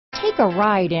Take a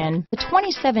ride in the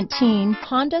 2017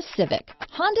 Honda Civic.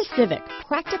 Honda Civic,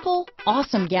 practical,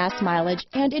 awesome gas mileage,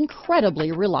 and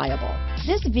incredibly reliable.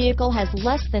 This vehicle has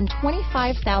less than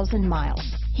 25,000 miles.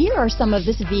 Here are some of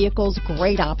this vehicle's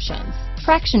great options: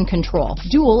 traction control,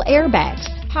 dual airbags,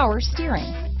 power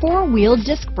steering, four-wheel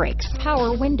disc brakes,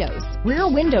 power windows, rear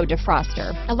window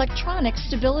defroster, electronic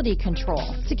stability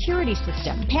control, security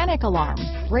system, panic alarm,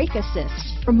 brake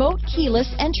assist, remote keyless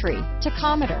entry,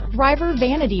 tachometer, driver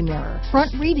vanity mirror,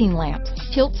 front reading lamps,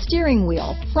 tilt steering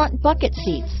wheel, front bucket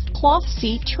seats, cloth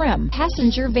seat trim,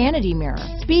 passenger vanity mirror,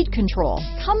 speed control.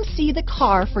 Come see the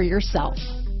car for yourself.